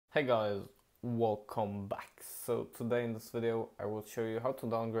Hey guys, welcome back. So today in this video I will show you how to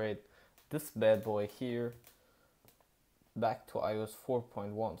downgrade this bad boy here back to iOS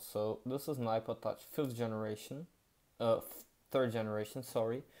 4.1. So this is an iPod Touch 5th generation, 3rd generation,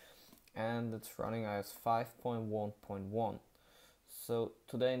 sorry, and it's running iOS 5.1.1. So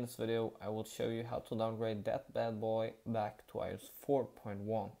today in this video I will show you how to downgrade that bad boy back to iOS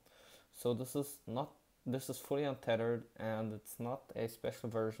 4.1. So this is fully untethered and it's not a special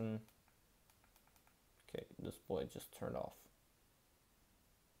version. Okay, this boy just turned off.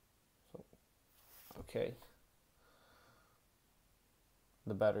 So, okay.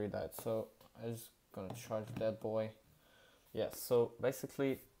 The battery died, so I'm just gonna charge that boy. Yeah, so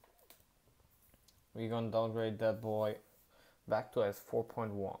basically we're gonna downgrade that boy back to iOS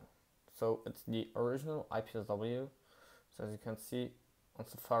 4.1. So it's the original IPSW. So as you can see on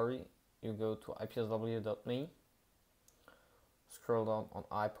Safari, you go to ipsw.me, scroll down on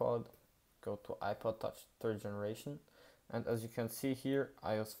iPod, go to iPod Touch 3rd generation, and as you can see here,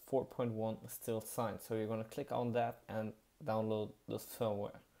 iOS 4.1 is still signed. So you're gonna click on that and download this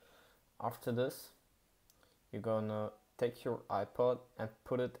firmware. After this, you're gonna take your iPod and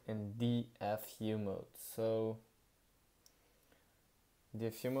put it in DFU mode. So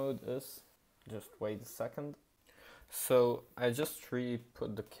DFU mode is, just wait a second. So I just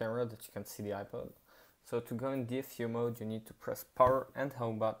put the camera that you can see the iPod. So to go in DFU mode, you need to press power and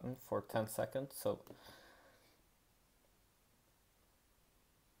home button for 10 seconds. So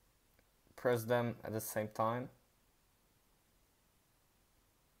press them at the same time.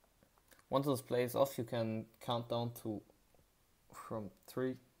 Once this plays off, you can count down to from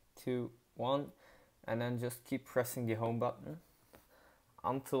 3, 2, 1, and then just keep pressing the home button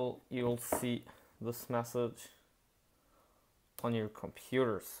until you'll see this message on your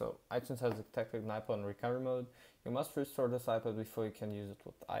computer. So iTunes has detected an iPod in recovery mode. You must restore this iPod before you can use it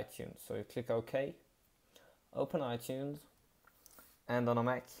with iTunes. So you click OK, open iTunes, and on a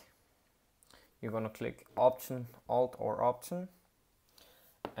Mac you're gonna click Option, Alt or Option,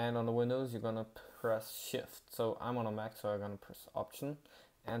 and on the Windows you're gonna press Shift. So I'm on a Mac, so I'm gonna press Option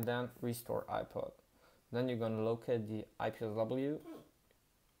and then Restore iPod. Then you're gonna locate the IPSW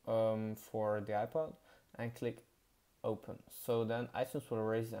for the iPod and click Open. So then iTunes will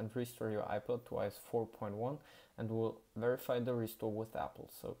erase and restore your iPod to iOS 4.1 and will verify the restore with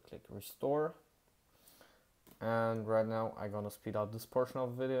Apple. So click Restore, and right now I'm gonna speed up this portion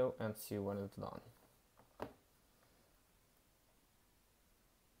of the video and see when it's done.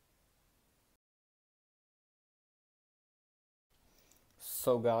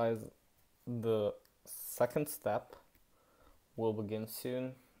 So guys, the second step will begin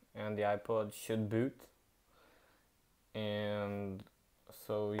soon and the iPod should boot. And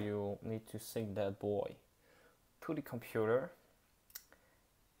so you need to sync that boy to the computer,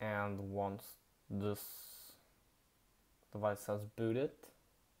 and once this device has booted,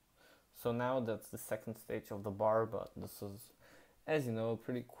 so now that's the second stage of the bar, but this is, as you know,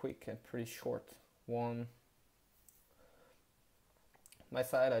 pretty quick and pretty short one. My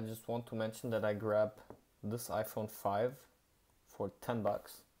side, I just want to mention that I grabbed this iPhone 5 for 10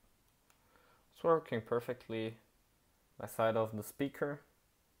 bucks. It's working perfectly. My side of the speaker.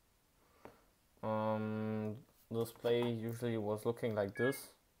 Display usually was looking like this.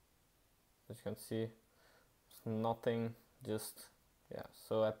 As you can see, it's nothing, just, yeah.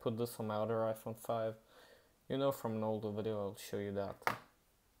 So I put this on my other iPhone 5. You know, from an older video, I'll show you that.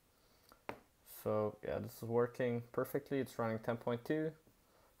 So yeah, this is working perfectly. It's running 10.2.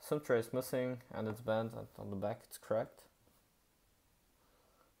 SIM tray is missing and it's bent, and on the back it's cracked.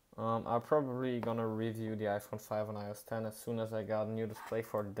 I'm probably gonna review the iPhone 5 on iOS 10 as soon as I got a new display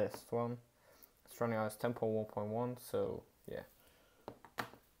for this one. It's running iOS 10.1.1, so yeah.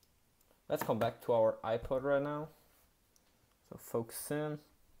 Let's come back to our iPod right now. So focus in. As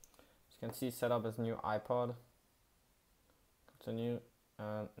you can see, set up as new iPod. Continue,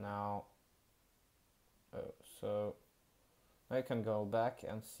 and now, so I can go back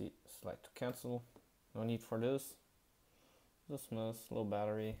and see, select to cancel. No need for this. Dismiss, low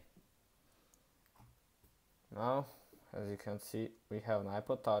battery. Now, as you can see, we have an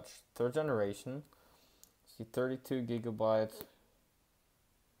iPod Touch 3rd generation. See, 32 gigabytes.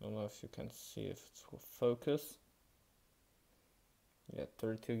 Don't know if you can see if it's will focus. Yeah,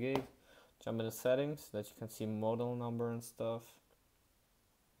 32 gig. Jump into settings so that you can see model number and stuff.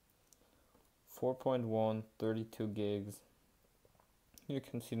 4.1, 32 gigs. You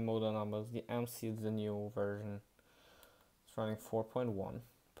can see model numbers. The MC is the new version. It's running 4.1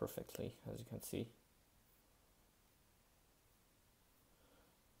 perfectly, as you can see.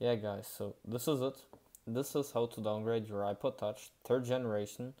 Yeah guys, so this is it. this is how to downgrade your iPod Touch 3rd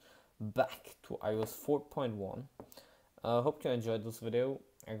generation back to iOS 4.1. Hope you enjoyed this video.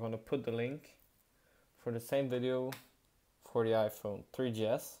 I'm gonna put the link for the same video for the iPhone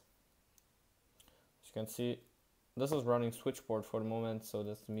 3GS. As you can see, this is running switchboard for the moment, so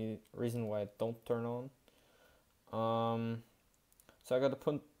that's the reason why it don't turn on. So I gotta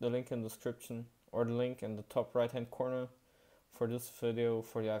put the link in the description, or the link in the top right hand corner for this video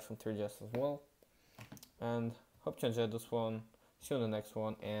for the iPhone 3GS as well. And hope you enjoyed this one. See you in the next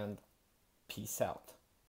one, and peace out.